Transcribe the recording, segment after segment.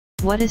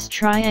What is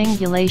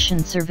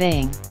triangulation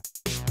surveying?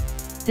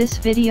 This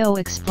video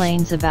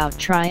explains about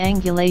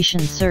triangulation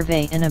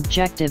survey and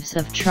objectives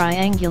of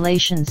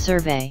triangulation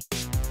survey.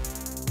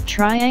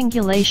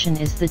 Triangulation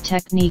is the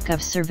technique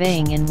of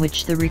surveying in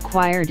which the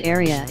required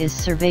area is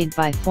surveyed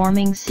by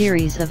forming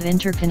series of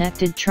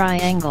interconnected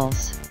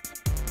triangles.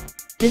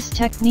 This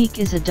technique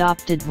is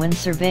adopted when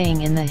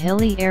surveying in the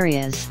hilly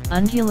areas,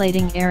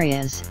 undulating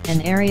areas,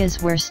 and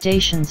areas where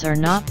stations are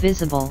not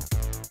visible.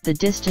 The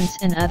distance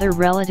and other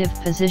relative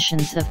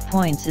positions of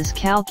points is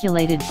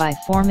calculated by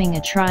forming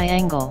a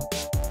triangle.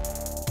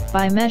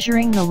 By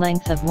measuring the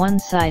length of one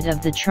side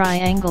of the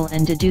triangle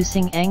and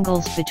deducing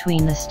angles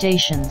between the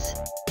stations,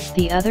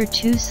 the other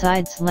two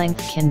sides'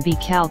 length can be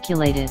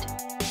calculated.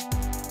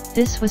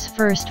 This was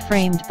first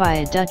framed by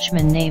a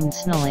Dutchman named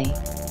Snelly.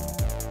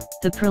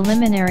 The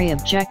preliminary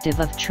objective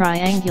of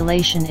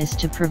triangulation is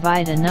to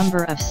provide a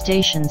number of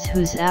stations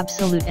whose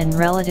absolute and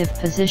relative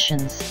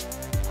positions,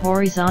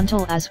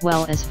 horizontal as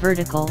well as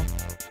vertical,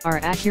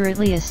 are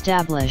accurately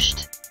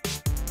established.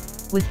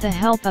 With the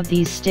help of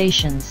these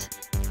stations,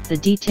 the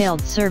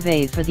detailed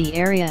survey for the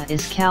area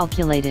is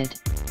calculated.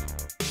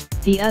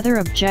 The other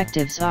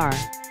objectives are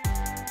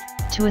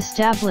to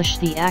establish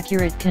the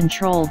accurate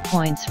control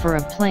points for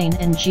a plane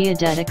and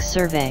geodetic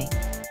survey,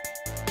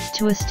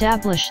 to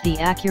establish the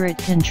accurate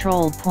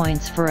control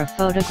points for a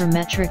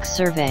photogrammetric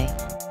survey,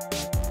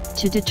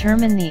 to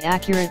determine the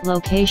accurate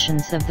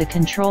locations of the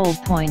control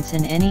points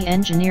in any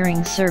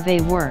engineering survey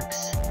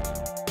works.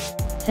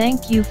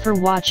 Thank you for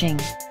watching.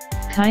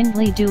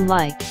 Kindly do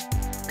like,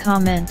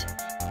 comment,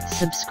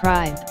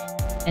 subscribe,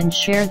 and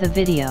share the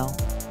video.